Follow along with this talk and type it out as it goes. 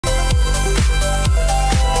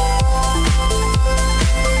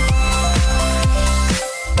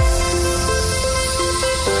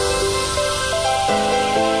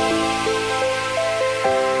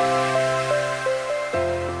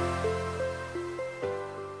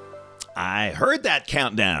I heard that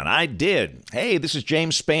countdown. I did. Hey, this is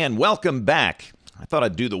James Spann. Welcome back. I thought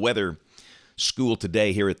I'd do the weather school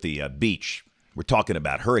today here at the beach. We're talking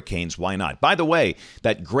about hurricanes. Why not? By the way,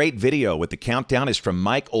 that great video with the countdown is from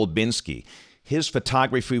Mike Olbinski. His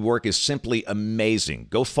photography work is simply amazing.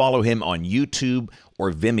 Go follow him on YouTube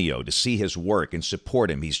or Vimeo to see his work and support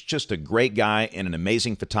him. He's just a great guy and an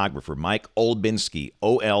amazing photographer. Mike Olbinski,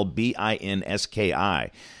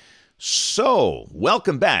 Olbinski. So,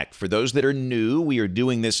 welcome back. For those that are new, we are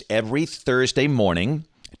doing this every Thursday morning,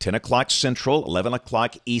 10 o'clock Central, 11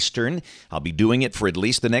 o'clock Eastern. I'll be doing it for at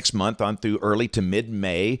least the next month on through early to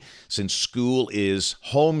mid-May. Since school is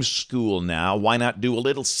homeschool now, why not do a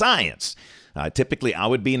little science? Typically, I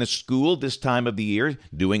would be in a school this time of the year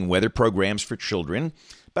doing weather programs for children,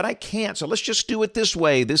 but I can't, so let's just do it this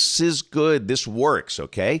way. This is good. This works,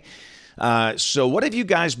 okay? So what have you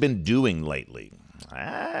guys been doing lately?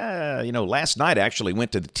 Last night I actually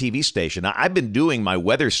went to the TV station. I've been doing my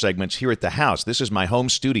weather segments here at the house. This is my home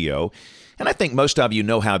studio, and I think most of you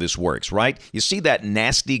know how this works, right? You see that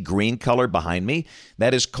nasty green color behind me?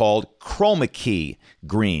 That is called chroma key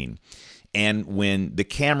green. And when the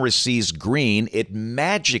camera sees green, it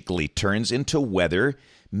magically turns into weather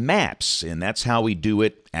maps, and that's how we do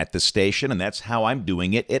it at the station, and that's how I'm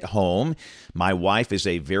doing it at home. My wife is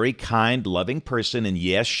a very kind, loving person, and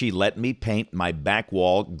yes, she let me paint my back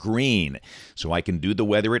wall green so I can do the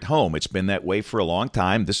weather at home. It's been that way for a long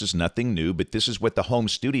time. This is nothing new, but this is what the home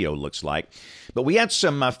studio looks like. But we had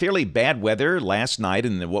some fairly bad weather last night,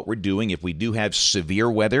 and what we're doing, if we do have severe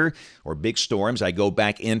weather or big storms, I go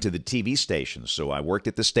back into the TV station. So I worked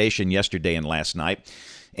at the station yesterday and last night.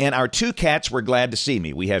 And our two cats were glad to see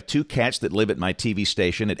me. We have two cats that live at my TV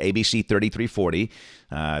station at ABC 3340.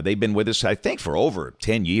 They've been with us, I think, for over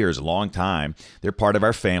 10 years, a long time. They're part of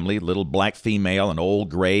our family, little black female and old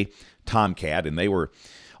gray tomcat, and they were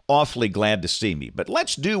awfully glad to see me. But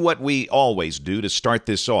let's do what we always do to start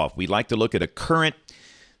this off. We like to look at a current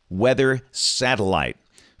weather satellite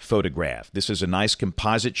photograph. This is a nice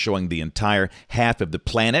composite showing the entire half of the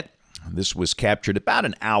planet. This was captured about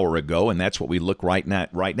an hour ago, and that's what we look right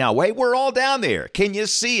now. Wait, we're all down there. Can you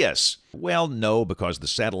see us? Well, no, because the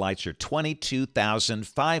satellites are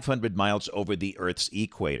 22,500 miles over the Earth's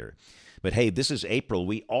equator. But hey, this is April.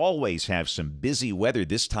 We always have some busy weather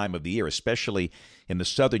this time of the year, especially in the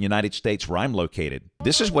southern United States where I'm located.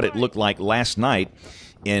 This is what it looked like last night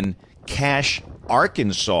in Cache,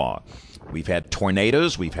 Arkansas. We've had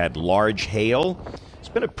tornadoes. We've had large hail. It's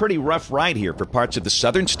been a pretty rough ride here for parts of the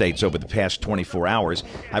southern states over the past 24 hours.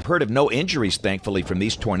 I've heard of no injuries, thankfully, from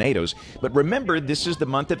these tornadoes. But remember, this is the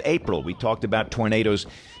month of April. We talked about tornadoes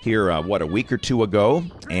here, a week or two ago.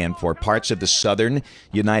 And for parts of the southern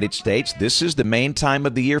United States, this is the main time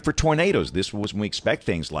of the year for tornadoes. This was when we expect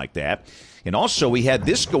things like that. And also, we had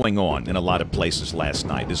this going on in a lot of places last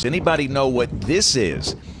night. Does anybody know what this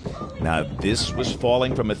is? Now, this was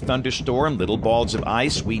falling from a thunderstorm, little balls of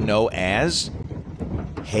ice we know as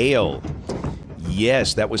hail.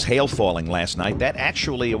 Yes, that was hail falling last night. That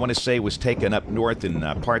actually, I want to say, was taken up north in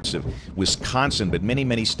parts of Wisconsin, but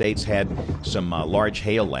many states had some large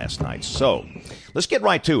hail last night. So let's get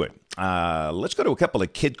right to it. Let's go to a couple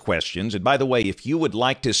of kid questions. And by the way, if you would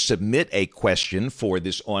like to submit a question for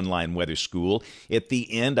this online weather school, at the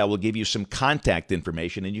end I will give you some contact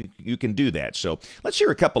information, and you can do that. So let's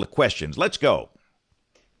hear a couple of questions. Let's go.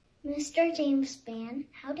 Mr. James Spann,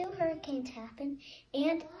 how do hurricanes happen?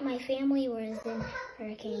 And my family was in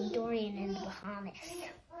Hurricane Dorian in the Bahamas.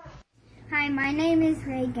 Hi, my name is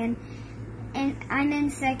Reagan, and I'm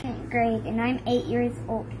in second grade, and I'm 8 years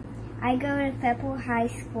old. I go to Pepple High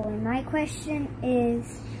School, and my question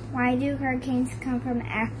is, why do hurricanes come from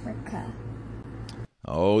Africa?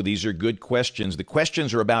 Oh, these are good questions. The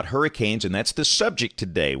questions are about hurricanes, and that's the subject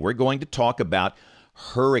today. We're going to talk about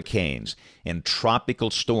hurricanes and tropical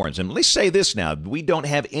storms. And let's say this now, we don't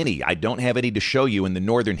have any. I don't have any to show you in the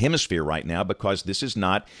northern hemisphere right now because this is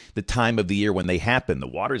not the time of the year when they happen. The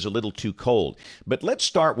water's a little too cold. But let's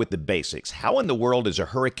start with the basics. How in the world does a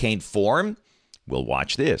hurricane form? We'll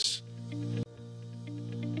watch this.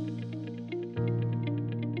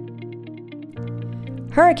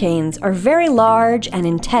 Hurricanes are very large and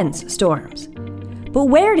intense storms. But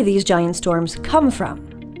where do these giant storms come from?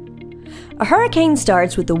 A hurricane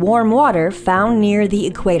starts with the warm water found near the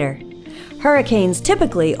equator. Hurricanes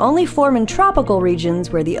typically only form in tropical regions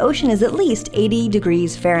where the ocean is at least 80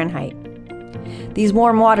 degrees Fahrenheit. These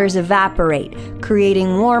warm waters evaporate,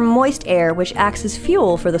 creating warm, moist air which acts as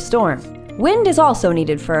fuel for the storm. Wind is also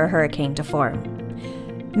needed for a hurricane to form.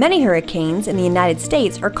 Many hurricanes in the United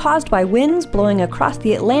States are caused by winds blowing across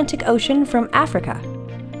the Atlantic Ocean from Africa.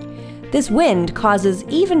 This wind causes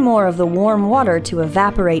even more of the warm water to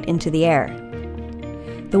evaporate into the air.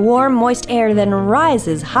 The warm, moist air then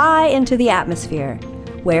rises high into the atmosphere,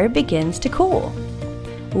 where it begins to cool.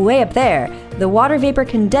 Way up there, the water vapor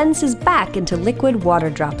condenses back into liquid water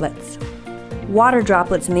droplets. Water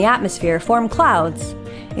droplets in the atmosphere form clouds,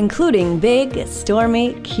 including big,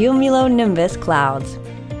 stormy cumulonimbus clouds.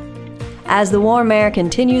 As the warm air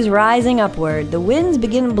continues rising upward, the winds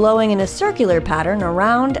begin blowing in a circular pattern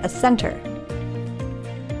around a center.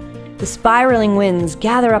 The spiraling winds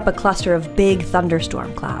gather up a cluster of big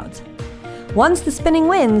thunderstorm clouds. Once the spinning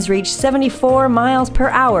winds reach 74 miles per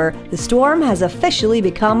hour, the storm has officially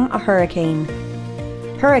become a hurricane.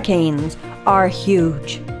 Hurricanes are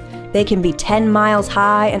huge. They can be 10 miles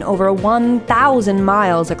high and over 1,000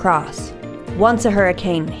 miles across. Once a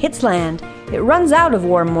hurricane hits land, it runs out of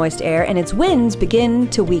warm, moist air and its winds begin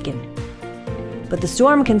to weaken. But the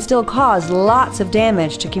storm can still cause lots of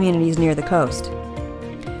damage to communities near the coast.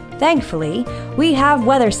 Thankfully, we have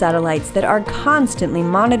weather satellites that are constantly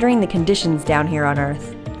monitoring the conditions down here on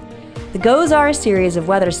Earth. The GOES-R series of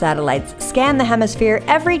weather satellites scan the hemisphere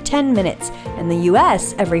every 10 minutes and the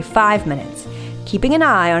US every 5 minutes, keeping an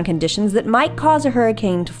eye on conditions that might cause a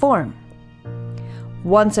hurricane to form.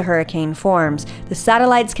 Once a hurricane forms, the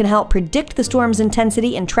satellites can help predict the storm's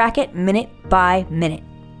intensity and track it minute by minute.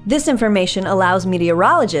 This information allows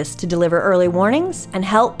meteorologists to deliver early warnings and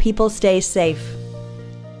help people stay safe.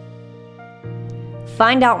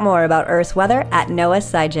 Find out more about Earth's weather at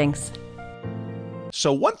NOAA's SciJinx.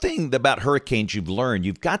 So one thing about hurricanes you've learned,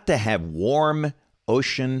 you've got to have warm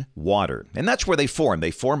ocean water. And that's where they form. They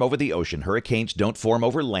form over the ocean. Hurricanes don't form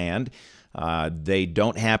over land. They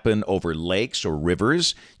don't happen over lakes or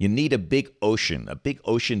rivers. You need a big ocean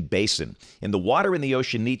basin. And the water in the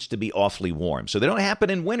ocean needs to be awfully warm. So they don't happen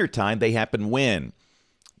in wintertime. They happen when?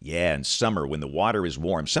 Yeah, in summer when the water is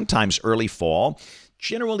warm. Sometimes early fall.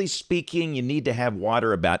 Generally speaking, you need to have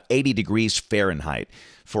water about 80 degrees Fahrenheit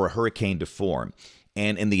for a hurricane to form.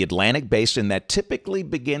 And in the Atlantic Basin, that typically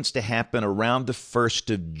begins to happen around the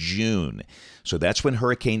 1st of June. So that's when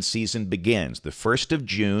hurricane season begins, the 1st of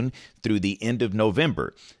June through the end of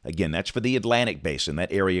November. Again, that's for the Atlantic Basin,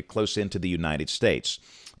 that area close into the United States.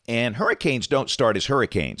 And hurricanes don't start as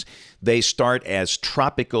hurricanes. They start as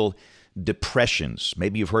tropical depressions.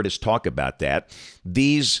 Maybe you've heard us talk about that.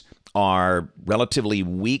 These are relatively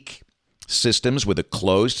weak systems with a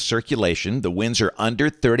closed circulation. The winds are under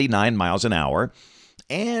 39 miles an hour.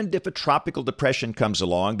 And if a tropical depression comes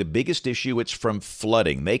along, the biggest issue, it's from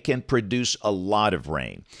flooding. They can produce a lot of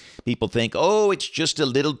rain. People think, oh, it's just a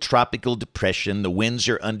little tropical depression. The winds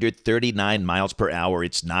are under 39 miles per hour.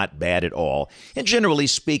 It's not bad at all. And generally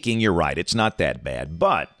speaking, you're right. It's not that bad.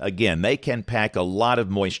 But again, they can pack a lot of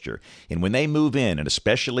moisture. And when they move in, and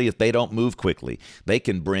especially if they don't move quickly, they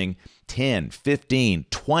can bring 10, 15,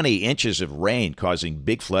 20 inches of rain, causing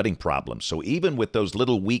big flooding problems. So even with those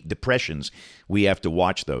little weak depressions, we have to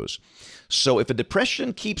watch those. So if a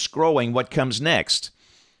depression keeps growing, what comes next?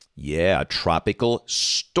 Yeah, a tropical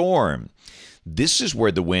storm. This is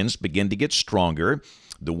where the winds begin to get stronger.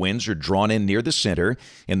 The winds are drawn in near the center,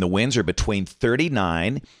 and the winds are between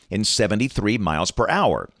 39 and 73 miles per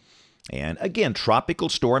hour. And again, tropical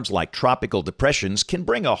storms like tropical depressions can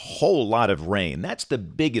bring a whole lot of rain. That's the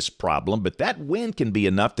biggest problem, but that wind can be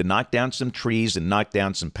enough to knock down some trees and knock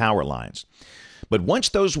down some power lines. But once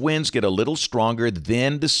those winds get a little stronger,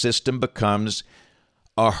 then the system becomes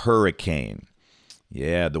a hurricane.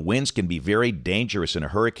 Yeah, the winds can be very dangerous in a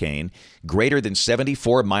hurricane, greater than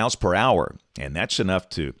 74 miles per hour, and that's enough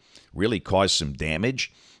to really cause some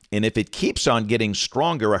damage. And if it keeps on getting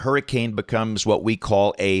stronger, a hurricane becomes what we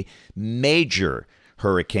call a major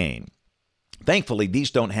hurricane. Thankfully,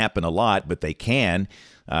 these don't happen a lot, but they can.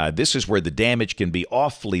 This is where the damage can be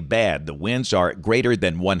awfully bad. The winds are greater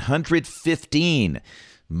than 115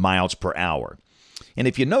 miles per hour. And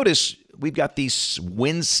if you notice, we've got these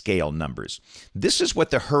wind scale numbers. This is what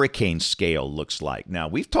the hurricane scale looks like. Now,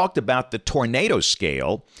 we've talked about the tornado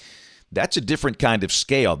scale. That's a different kind of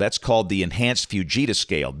scale. That's called the Enhanced Fujita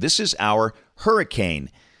scale. This is our hurricane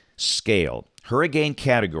scale. Hurricane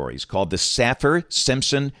categories called the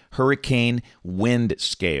Saffir-Simpson Hurricane Wind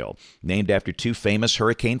Scale, named after two famous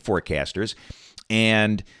hurricane forecasters.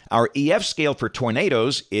 And our EF scale for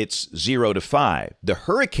tornadoes, it's 0 to 5. The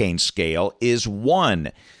hurricane scale is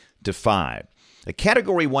 1 to 5. A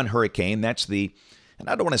Category 1 hurricane, that's the, and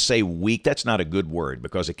I don't want to say weak, that's not a good word,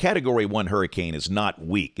 because a Category 1 hurricane is not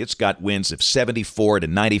weak. It's got winds of 74 to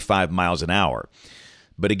 95 miles an hour.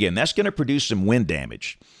 But again, that's going to produce some wind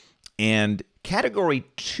damage. And Category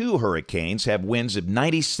 2 hurricanes have winds of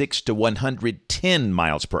 96 to 110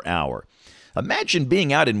 miles per hour. Imagine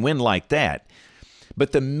being out in wind like that.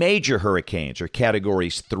 But the major hurricanes are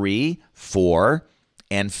categories 3, 4,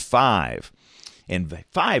 and 5. And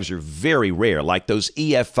 5s are very rare, like those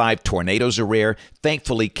EF5 tornadoes are rare.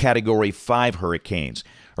 Thankfully, category 5 hurricanes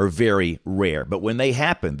are very rare. But when they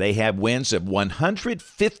happen, they have winds of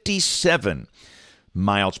 157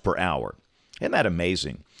 miles per hour. Isn't that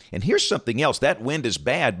amazing? And here's something else. That wind is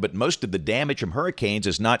bad, but most of the damage from hurricanes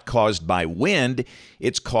is not caused by wind.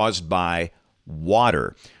 It's caused by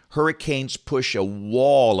water. Hurricanes push a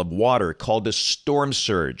wall of water called a storm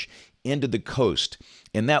surge into the coast,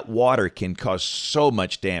 and that water can cause so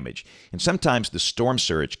much damage. And sometimes the storm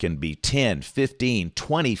surge can be 10, 15,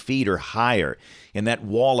 20 feet or higher, and that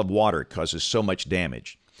wall of water causes so much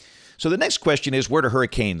damage. So the next question is, where do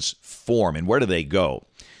hurricanes form and where do they go?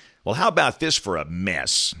 Well, how about this for a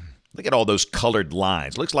mess? Look at all those colored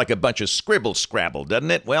lines. Looks like a bunch of scribble-scrabble,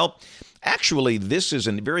 doesn't it? Well, actually, this is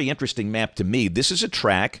a very interesting map to me. This is a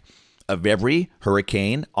track of every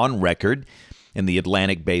hurricane on record in the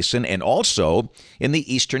Atlantic Basin and also in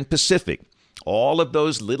the Eastern Pacific. All of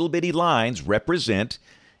those little bitty lines represent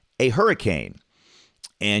a hurricane.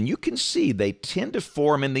 And you can see they tend to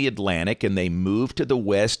form in the Atlantic and they move to the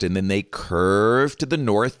west and then they curve to the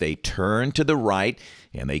north, they turn to the right,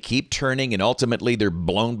 and they keep turning and ultimately they're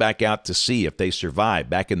blown back out to sea if they survive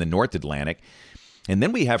back in the North Atlantic. And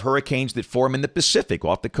then we have hurricanes that form in the Pacific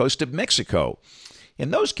off the coast of Mexico.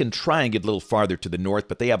 And those can try and get a little farther to the north,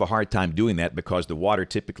 but they have a hard time doing that because the water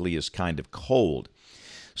typically is kind of cold.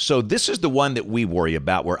 So this is the one that we worry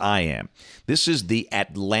about where I am. This is the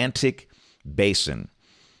Atlantic Basin.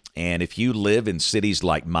 And if you live in cities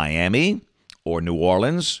like Miami or New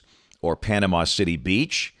Orleans or Panama City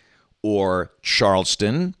Beach or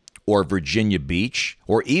Charleston or Virginia Beach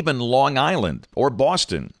or even Long Island or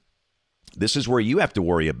Boston, this is where you have to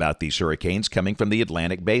worry about these hurricanes coming from the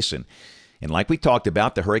Atlantic Basin. And like we talked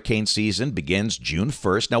about, the hurricane season begins June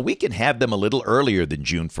 1st. Now, we can have them a little earlier than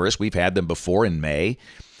June 1st. We've had them before in May.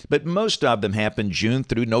 But most of them happen June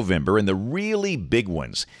through November. And the really big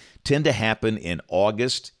ones tend to happen in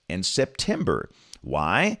August and September.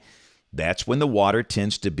 Why? That's when the water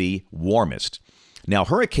tends to be warmest. Now,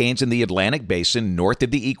 hurricanes in the Atlantic Basin north of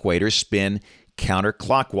the equator spin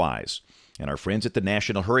counterclockwise. And our friends at the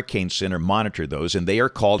National Hurricane Center monitor those, and they are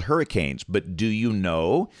called hurricanes. But do you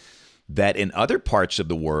know that in other parts of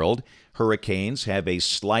the world, hurricanes have a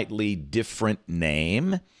slightly different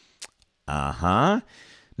name? Now,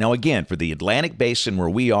 again, for the Atlantic Basin where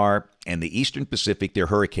we are and the Eastern Pacific, they're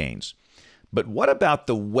hurricanes. But what about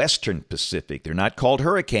the Western Pacific? They're not called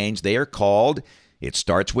hurricanes. They are called, it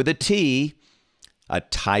starts with a T, a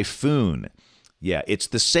typhoon. Yeah, it's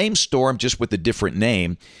the same storm, just with a different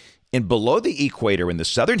name. And below the equator in the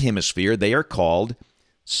southern hemisphere, they are called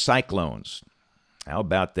cyclones. How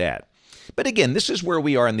about that? But again, this is where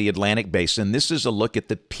we are in the Atlantic Basin. This is a look at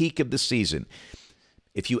the peak of the season.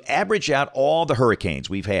 If you average out all the hurricanes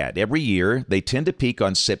we've had every year, they tend to peak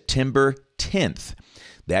on September 10th.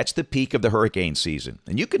 That's the peak of the hurricane season.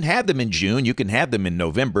 And you can have them in June, you can have them in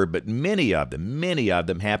November, but many of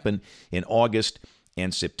them happen in August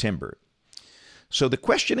and September. So the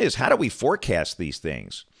question is, how do we forecast these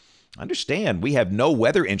things? Understand, we have no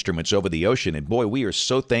weather instruments over the ocean, and boy, we are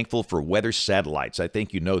so thankful for weather satellites. I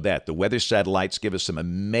think you know that. The weather satellites give us some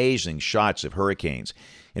amazing shots of hurricanes.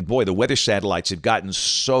 And boy, the weather satellites have gotten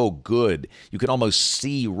so good, you can almost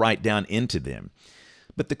see right down into them.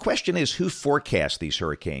 But the question is, who forecasts these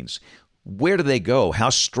hurricanes? Where do they go? How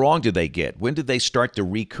strong do they get? When do they start to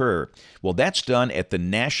recur? Well, that's done at the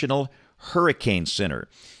National Hurricane Center,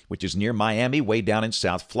 which is near Miami, way down in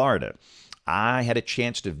South Florida. I had a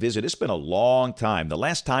chance to visit. It's been a long time. The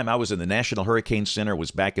last time I was in the National Hurricane Center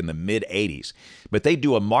was back in the mid-'80s. But they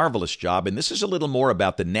do a marvelous job, and this is a little more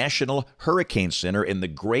about the National Hurricane Center and the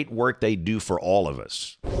great work they do for all of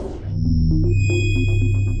us.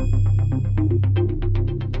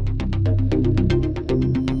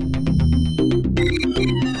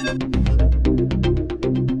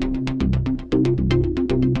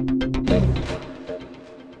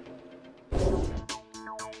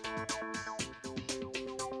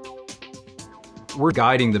 We're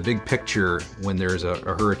guiding the big picture when there's a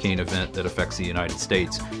hurricane event that affects the United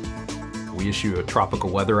States. We issue a tropical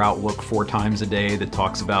weather outlook 4 times a day that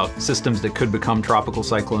talks about systems that could become tropical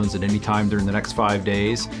cyclones at any time during the next 5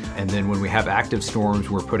 days. And then when we have active storms,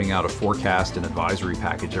 we're putting out a forecast and advisory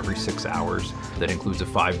package every 6 hours that includes a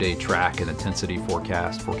 5-day track and intensity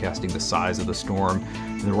forecast, forecasting the size of the storm.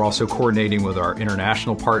 And then we're also coordinating with our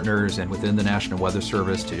international partners and within the National Weather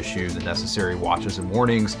Service to issue the necessary watches and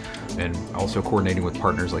warnings, and also coordinating with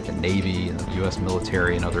partners like the Navy and the U.S.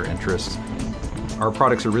 military and other interests. Our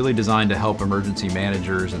products are really designed to help emergency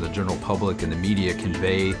managers and the general public and the media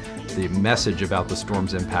convey the message about the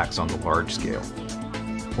storm's impacts on the large scale.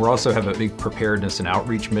 We also have a big preparedness and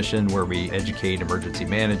outreach mission where we educate emergency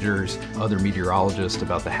managers, other meteorologists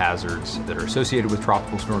about the hazards that are associated with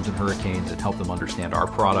tropical storms and hurricanes and help them understand our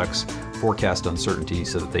products, forecast uncertainty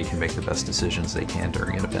so that they can make the best decisions they can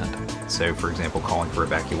during an event. So, for example, calling for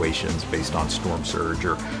evacuations based on storm surge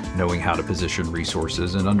or knowing how to position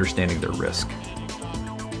resources and understanding their risk.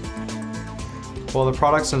 Well, the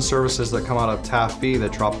products and services that come out of TAFB, the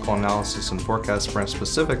Tropical Analysis and Forecast branch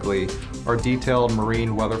specifically, are detailed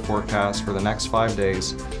marine weather forecasts for the next 5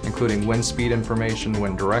 days, including wind speed information,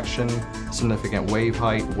 wind direction, significant wave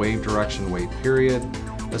height, wave direction, wave period,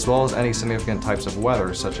 as well as any significant types of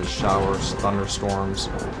weather such as showers, thunderstorms,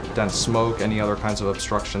 dense smoke, any other kinds of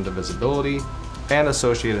obstruction to visibility, and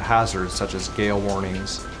associated hazards such as gale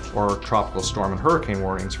warnings or tropical storm and hurricane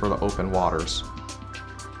warnings for the open waters.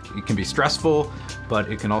 It can be stressful,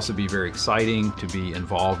 but it can also be very exciting to be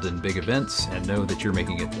involved in big events and know that you're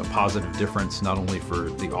making a positive difference not only for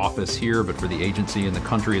the office here, but for the agency and the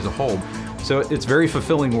country as a whole. So it's very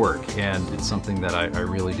fulfilling work, and it's something that I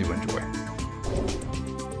really do enjoy.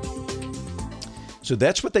 So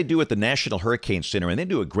that's what they do at the National Hurricane Center, and they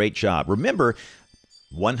do a great job. Remember,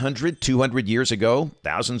 100, 200 years ago,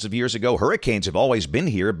 thousands of years ago, hurricanes have always been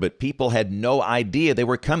here, but people had no idea they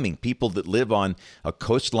were coming. People that live on a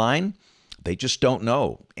coastline, they just don't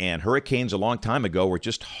know. And hurricanes a long time ago were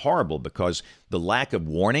just horrible because the lack of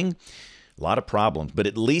warning, a lot of problems. But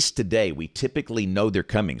at least today, we typically know they're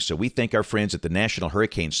coming. So we thank our friends at the National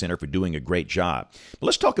Hurricane Center for doing a great job. But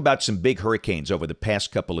let's talk about some big hurricanes over the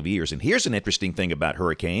past couple of years. And here's an interesting thing about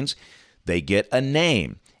hurricanes. They get a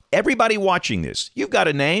name. Everybody watching this, you've got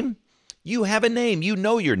a name. You have a name. You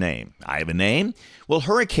know your name. I have a name. Well,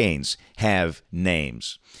 hurricanes have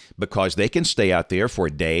names because they can stay out there for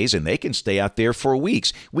days and they can stay out there for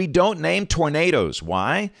weeks. We don't name tornadoes.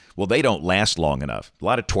 Why? Well, they don't last long enough. A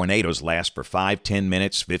lot of tornadoes last for 5, 10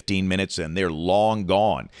 minutes, 15 minutes, and they're long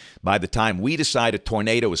gone. By the time we decide a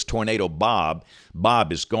tornado is Tornado Bob,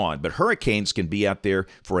 Bob is gone. But hurricanes can be out there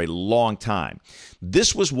for a long time.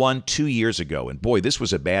 This was one 2 years ago, and boy, this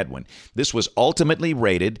was a bad one. This was ultimately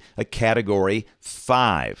rated a Category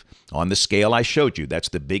 5 on the scale I showed you. That's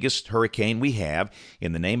the biggest hurricane we have.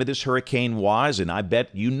 And the name of this hurricane was, and I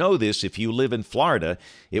bet you know this if you live in Florida,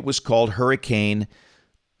 it was called Hurricane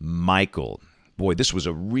Michael. Boy, this was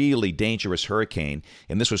a really dangerous hurricane,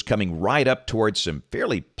 and this was coming right up towards some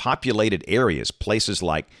fairly populated areas, places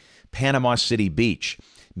like Panama City Beach,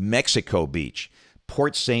 Mexico Beach,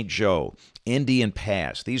 Port St. Joe, Indian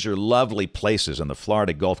Pass. These are lovely places on the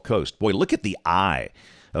Florida Gulf Coast. Boy, look at the eye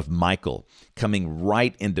of Michael coming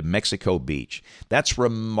right into Mexico Beach. That's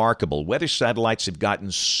remarkable. Weather satellites have gotten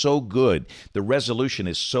so good. The resolution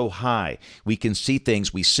is so high. We can see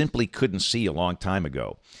things we simply couldn't see a long time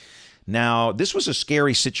ago. Now, this was a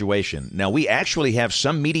scary situation. Now, we actually have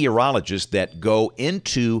some meteorologists that go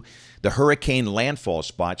into the hurricane landfall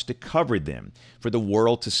spots to cover them for the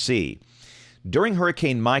world to see. During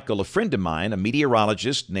Hurricane Michael, a friend of mine, a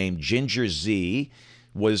meteorologist named Ginger Z,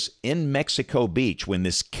 was in Mexico Beach when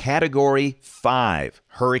this Category 5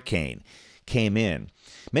 hurricane came in.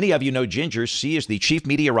 Many of you know Ginger. She is the chief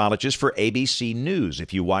meteorologist for ABC News.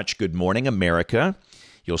 If you watch Good Morning America,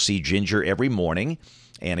 you'll see Ginger every morning,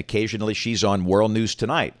 and occasionally she's on World News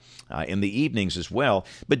Tonight in the evenings as well.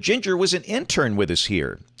 But Ginger was an intern with us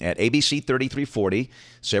here at ABC 3340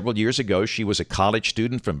 several years ago. She was a college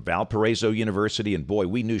student from Valparaiso University, and boy,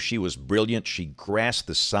 we knew she was brilliant. She grasped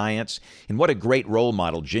the science, and what a great role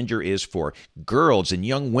model Ginger is for girls and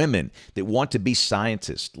young women that want to be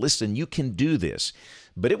scientists. Listen, you can do this.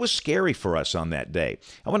 But it was scary for us on that day.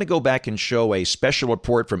 I want to go back and show a special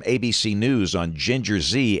report from ABC News on Ginger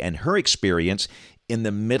Z and her experience in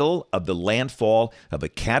the middle of the landfall of a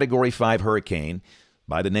Category 5 hurricane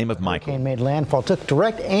by the name of Michael. Hurricane made landfall, took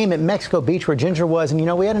direct aim at Mexico Beach where Ginger was. And, you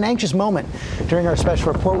know, we had an anxious moment during our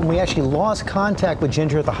special report when we actually lost contact with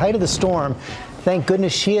Ginger at the height of the storm. Thank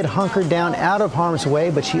goodness she had hunkered down out of harm's way,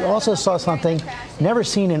 but she also saw something never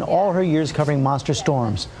seen in all her years covering monster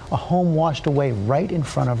storms. A home washed away right in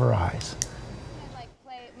front of her eyes.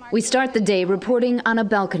 We start the day reporting on a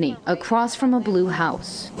balcony across from a blue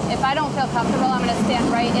house. If I don't feel comfortable, I'm going to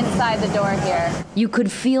stand right inside the door here. You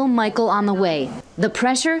could feel Michael on the way. The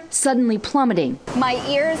pressure suddenly plummeting. My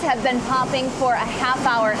ears have been popping for a half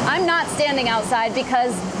hour. I'm not standing outside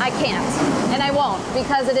because I can't, and I won't,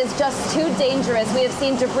 because it is just too dangerous. We have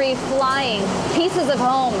seen debris flying, pieces of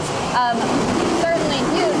homes, certainly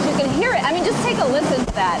huge. You can hear it. I mean, just take a listen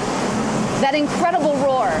to that incredible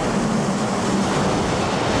roar.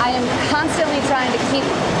 I am constantly trying to keep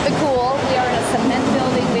the cool. We are in a cement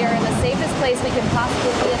building. We are in the safest place we could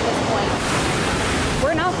possibly be at this point.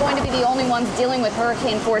 We're not going to be the only ones dealing with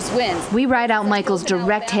hurricane force winds. We ride out Michael's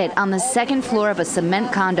direct hit on the second floor of a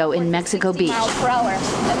cement condo in Mexico Beach. Miles per hour.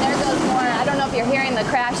 And there goes more. I don't know if you're hearing the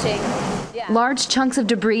crashing. Yeah. Large chunks of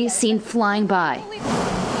debris seen flying by.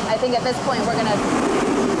 I think at this point we're going to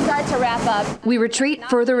start to wrap up. We retreat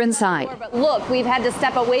further inside. But look, we've had to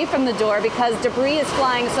step away from the door because debris is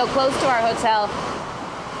flying so close to our hotel.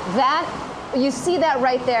 You see that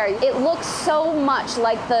right there. It looks so much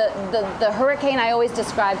like the hurricane I always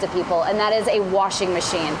describe to people, and that is a washing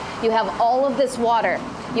machine. You have all of this water,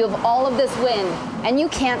 you have all of this wind, and you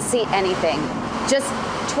can't see anything. Just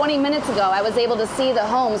 20 minutes ago, I was able to see the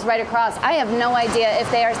homes right across. I have no idea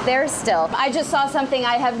if they are there still. I just saw something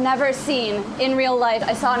I have never seen in real life.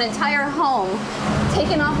 I saw an entire home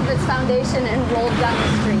taken off of its foundation and rolled down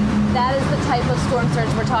the street. That is the type of storm surge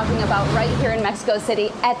we're talking about right here in Mexico City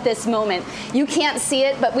at this moment. You can't see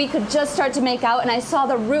it, but we could just start to make out, and I saw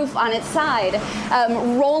the roof on its side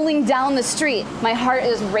rolling down the street. My heart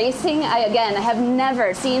is racing. I have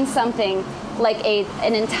never seen something like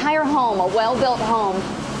an entire home, a well-built home,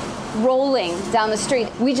 rolling down the street.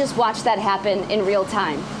 We just watched that happen in real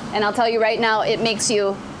time. And I'll tell you right now, it makes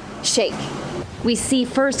you shake. We see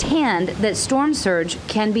firsthand that storm surge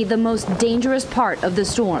can be the most dangerous part of the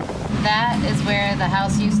storm. That is where the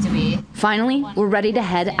house used to be. Finally, we're ready to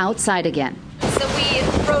head outside again. So we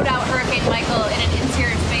rode out Hurricane Michael in an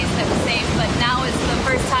interior space that was safe, but now is the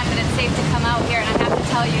first time that it's safe to come out here. And I have to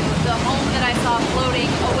tell you, the home that I saw floating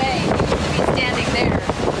away used to be standing there.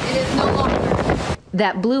 It is no longer.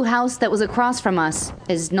 That blue house that was across from us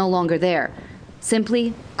is no longer there.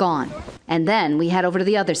 Simply gone. And then we head over to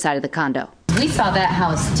the other side of the condo. We saw that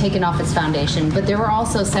house taken off its foundation, but there were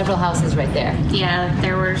also several houses right there. Yeah,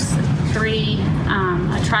 there was three,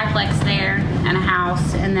 a triplex there and a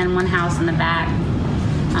house, and then one house in the back.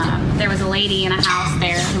 There was a lady in a house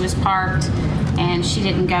there who was parked, and she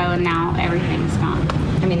didn't go, and now everything's gone.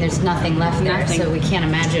 I mean, there's nothing left there, Nothing. so we can't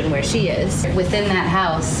imagine where she is. Within that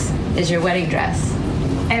house is your wedding dress.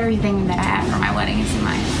 Everything that I had for my wedding is in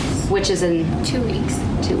my house. Which is in 2 weeks.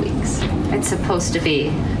 2 weeks. It's supposed to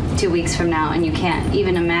be 2 weeks from now, and you can't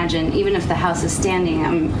even imagine, even if the house is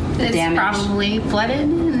standing, the It's damage. probably flooded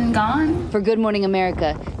and gone. For Good Morning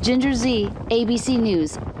America, Ginger Z, ABC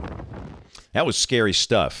News. That was scary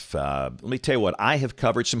stuff. Let me tell you what, I have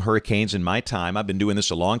covered some hurricanes in my time. I've been doing this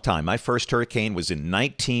a long time. My first hurricane was in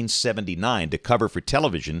 1979 to cover for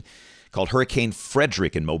television, called Hurricane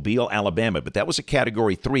Frederick in Mobile, Alabama. But that was a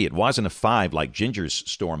Category 3. It wasn't a 5 like Ginger's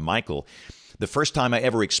storm Michael. The first time I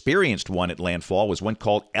ever experienced one at landfall was one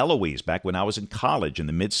called Eloise back when I was in college in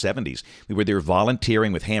the mid-'70s. We were there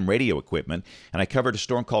volunteering with ham radio equipment, and I covered a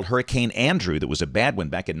storm called Hurricane Andrew that was a bad one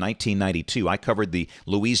back in 1992. I covered the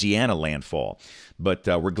Louisiana landfall. But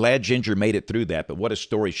we're glad Ginger made it through that, but what a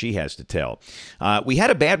story she has to tell. We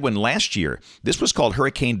had a bad one last year. This was called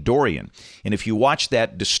Hurricane Dorian, and if you watch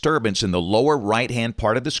that disturbance in the lower right-hand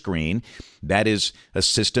part of the screen, that is a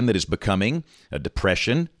system that is becoming a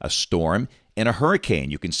depression, a storm, and a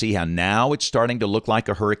hurricane. You can see how now it's starting to look like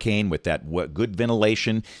a hurricane with that good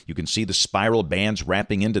ventilation. You can see the spiral bands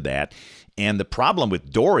wrapping into that. And the problem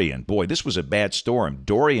with Dorian, boy, this was a bad storm.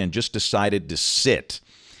 Dorian just decided to sit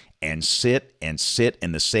and sit and sit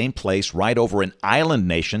in the same place right over an island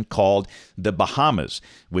nation called the Bahamas,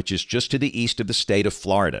 which is just to the east of the state of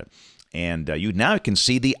Florida. And you now can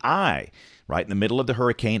see the eye right in the middle of the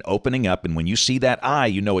hurricane opening up. And when you see that eye,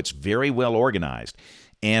 you know it's very well organized.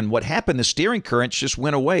 And what happened, the steering currents just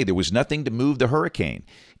went away. There was nothing to move the hurricane.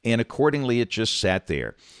 And accordingly, it just sat there.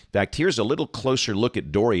 In fact, here's a little closer look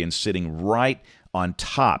at Dorian sitting right on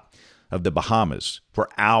top of the Bahamas for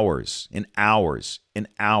hours and hours and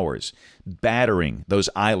hours, battering those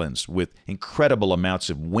islands with incredible amounts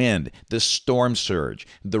of wind, the storm surge,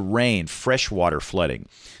 the rain, freshwater flooding.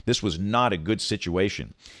 This was not a good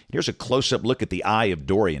situation. Here's a close-up look at the eye of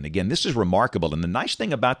Dorian. Again, this is remarkable. And the nice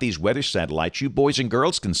thing about these weather satellites, you boys and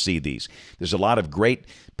girls can see these. There's a lot of great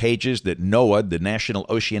pages that NOAA, the National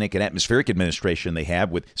Oceanic and Atmospheric Administration, they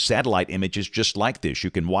have with satellite images just like this.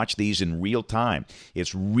 You can watch these in real time.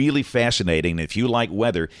 It's really fascinating. If you like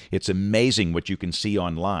weather, it's amazing what you can see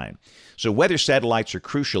online. So weather satellites are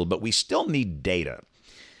crucial, but we still need data.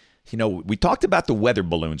 You know, we talked about the weather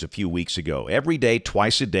balloons a few weeks ago. Every day,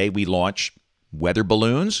 twice a day, we launch weather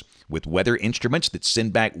balloons with weather instruments that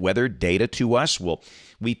send back weather data to us. Well,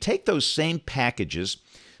 we take those same packages,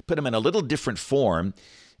 put them in a little different form,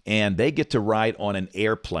 and they get to ride on an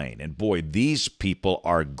airplane. And boy, these people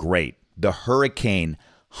are great. The hurricane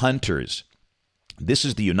hunters. This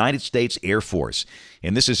is the United States Air Force,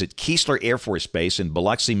 and this is at Keesler Air Force Base in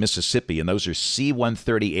Biloxi, Mississippi, and those are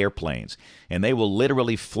C-130 airplanes, and they will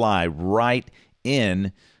literally fly right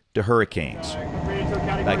in to hurricanes.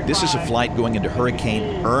 Like, this is a flight going into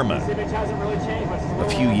Hurricane Irma a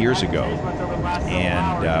few years ago.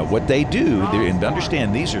 And what they do, and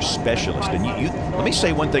understand, these are specialists. And let me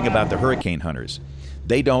say one thing about the hurricane hunters.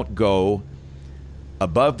 They don't go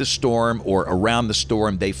above the storm or around the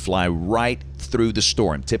storm. They fly right through the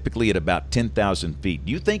storm, typically at about 10,000 feet.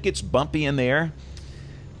 Do you think it's bumpy in there?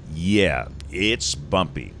 Yeah, it's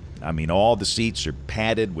bumpy. I mean, all the seats are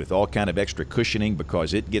padded with all kind of extra cushioning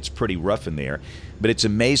because it gets pretty rough in there. But it's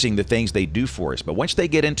amazing the things they do for us. But once they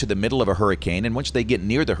get into the middle of a hurricane and once they get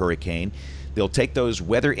near the hurricane, they'll take those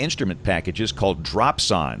weather instrument packages called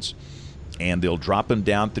dropsondes, and they'll drop them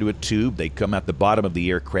down through a tube. They come out the bottom of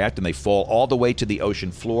the aircraft, and they fall all the way to the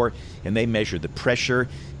ocean floor, and they measure the pressure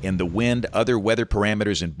and the wind, other weather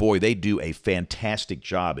parameters, and boy, they do a fantastic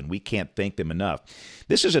job, and we can't thank them enough.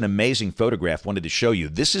 This is an amazing photograph I wanted to show you.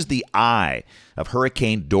 This is the eye of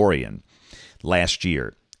Hurricane Dorian last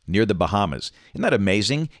year near the Bahamas. Isn't that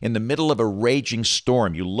amazing? In the middle of a raging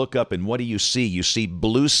storm, you look up, and what do you see? You see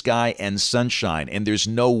blue sky and sunshine, and there's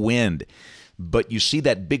no wind. But you see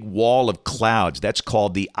that big wall of clouds. That's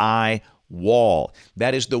called the eye wall.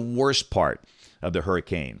 That is the worst part of the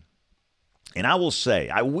hurricane. And I will say,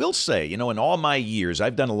 in all my years,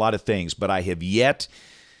 I've done a lot of things, but I have yet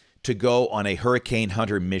to go on a hurricane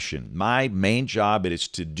hunter mission. My main job is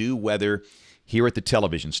to do weather here at the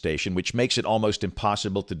television station, which makes it almost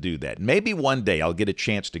impossible to do that. Maybe one day I'll get a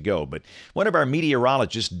chance to go, but one of our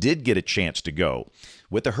meteorologists did get a chance to go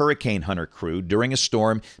with the hurricane hunter crew during a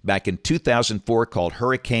storm back in 2004 called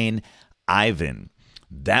Hurricane Ivan.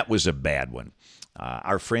 That was a bad one.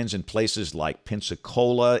 Our friends in places like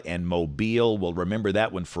Pensacola and Mobile will remember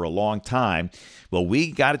that one for a long time. Well,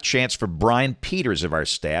 we got a chance for Brian Peters of our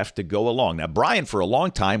staff to go along. Now, Brian, for a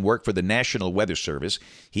long time, worked for the National Weather Service.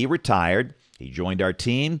 He retired. He joined our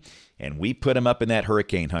team, and we put him up in that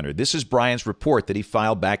hurricane hunter. This is Brian's report that he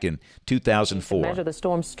filed back in 2004. Measure the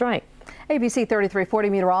storm's strength. ABC 3340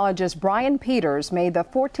 meteorologist Brian Peters made the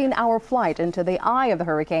 14-hour flight into the eye of the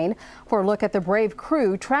hurricane for a look at the brave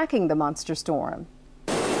crew tracking the monster storm.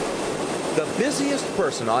 The busiest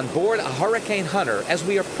person on board a hurricane hunter as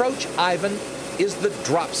we approach Ivan is the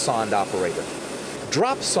dropsonde operator.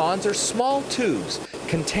 Dropsondes are small tubes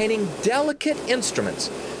containing delicate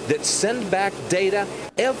instruments that send back data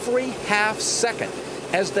every half second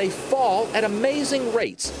as they fall at amazing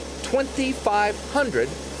rates, 2,500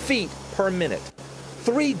 feet per minute.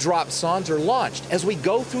 3 dropsondes are launched as we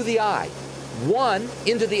go through the eye. 1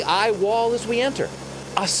 into the eye wall as we enter,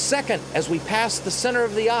 a second as we pass the center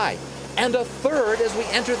of the eye, and a third as we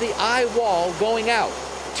enter the eye wall going out.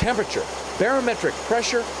 Temperature, barometric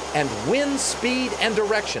pressure, and wind speed and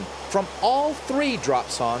direction from all 3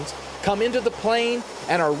 dropsondes come into the plane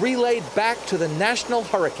and are relayed back to the National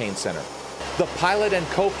Hurricane Center. The pilot and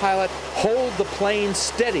co-pilot hold the plane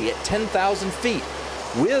steady at 10,000 feet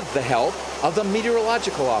with the help of the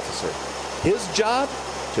meteorological officer. His job?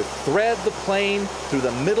 To thread the plane through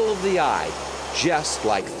the middle of the eye, just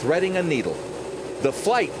like threading a needle. The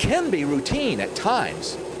flight can be routine at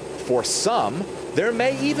times. For some, there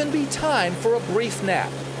may even be time for a brief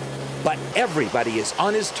nap. But everybody is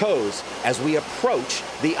on his toes as we approach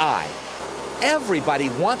the eye. Everybody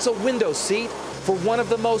wants a window seat for one of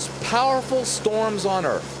the most powerful storms on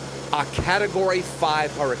Earth, a Category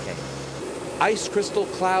 5 hurricane. Ice crystal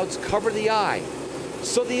clouds cover the eye,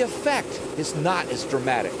 so the effect is not as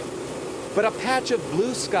dramatic. But a patch of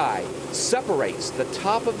blue sky separates the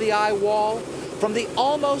top of the eye wall from the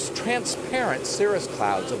almost transparent cirrus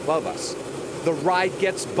clouds above us. The ride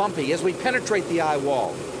gets bumpy as we penetrate the eye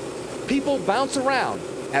wall. People bounce around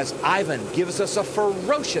as Ivan gives us a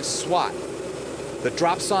ferocious swat. The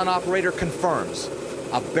dropsonde operator confirms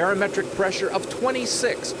a barometric pressure of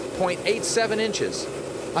 26.87 inches,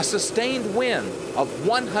 a sustained wind of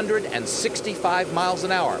 165 miles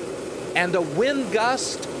an hour, and a wind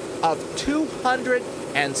gust of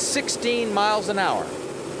 216 miles an hour.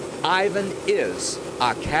 Ivan is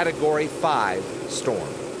a Category 5 storm.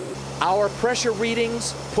 Our pressure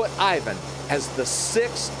readings put Ivan as the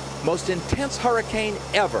 6th most intense hurricane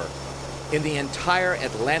ever in the entire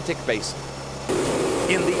Atlantic basin.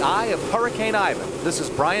 In the eye of Hurricane Ivan, this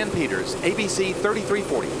is Brian Peters, ABC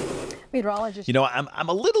 3340. Meteorologist. I'm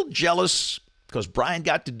a little jealous because Brian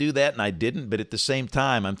got to do that and I didn't, but at the same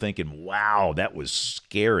time, I'm thinking, wow, that was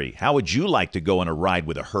scary. How would you like to go on a ride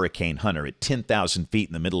with a hurricane hunter at 10,000 feet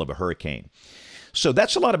in the middle of a hurricane? So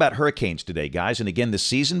that's a lot about hurricanes today, guys. And again, the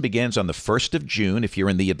season begins on the 1st of June if you're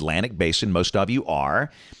in the Atlantic Basin. Most of you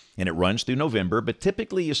are. And it runs through November. But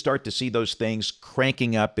typically you start to see those things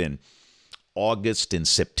cranking up in August and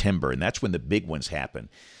September. And that's when the big ones happen.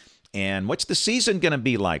 And what's the season going to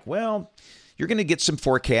be like? Well, you're going to get some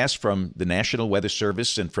forecasts from the National Weather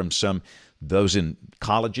Service and from those in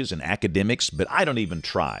colleges and academics, but I don't even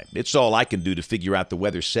try. It's all I can do to figure out the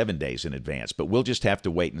weather 7 days in advance, but we'll just have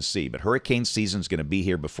to wait and see. But hurricane season's going to be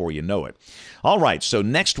here before you know it. All right, so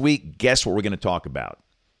next week, guess what we're going to talk about?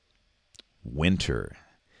 Winter.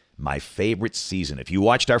 My favorite season. If you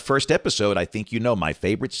watched our first episode, I think you know my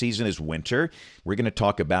favorite season is winter. We're going to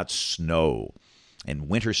talk about snow and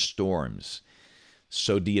winter storms.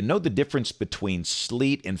 So do you know the difference between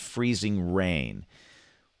sleet and freezing rain?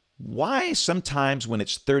 Why sometimes when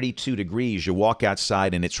it's 32 degrees, you walk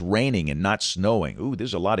outside and it's raining and not snowing? Ooh,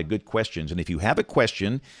 there's a lot of good questions. And if you have a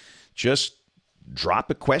question, just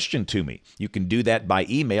drop a question to me. You can do that by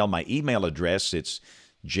email. My email address, it's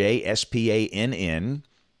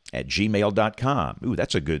jspann@gmail.com. Ooh,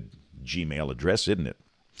 that's a good Gmail address, isn't it?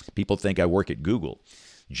 People think I work at Google.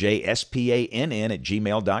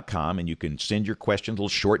 jspann@gmail.com, and you can send your questions, a little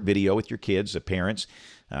short video with your kids, the parents,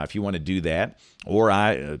 if you want to do that. Or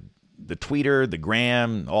the Twitter, the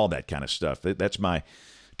Gram, all that kind of stuff. That's my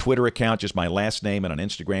Twitter account, just my last name, and on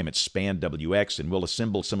Instagram it's SpannWX, and we'll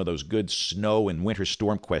assemble some of those good snow and winter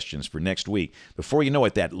storm questions for next week. Before you know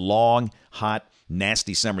it, that long, hot,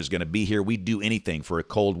 nasty summer is going to be here. We'd do anything for a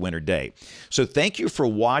cold winter day. So thank you for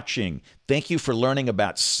watching. Thank you for learning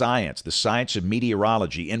about science, the science of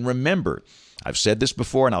meteorology. And remember, I've said this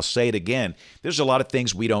before and I'll say it again, there's a lot of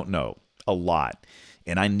things we don't know, a lot.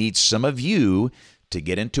 And I need some of you to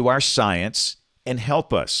get into our science and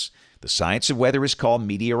help us. The science of weather is called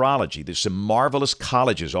meteorology. There's some marvelous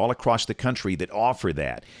colleges all across the country that offer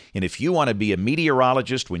that. And if you want to be a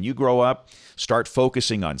meteorologist when you grow up, start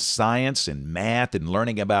focusing on science and math and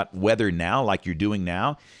learning about weather now like you're doing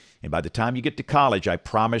now. And by the time you get to college, I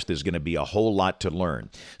promise there's going to be a whole lot to learn.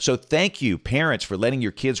 So thank you, parents, for letting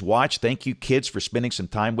your kids watch. Thank you, kids, for spending some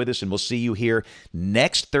time with us. And we'll see you here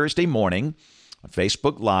next Thursday morning on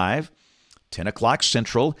Facebook Live. 10 o'clock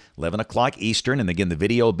Central, 11 o'clock Eastern. And again, the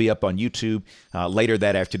video will be up on YouTube later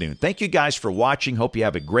that afternoon. Thank you guys for watching. Hope you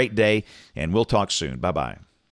have a great day, and we'll talk soon. Bye-bye.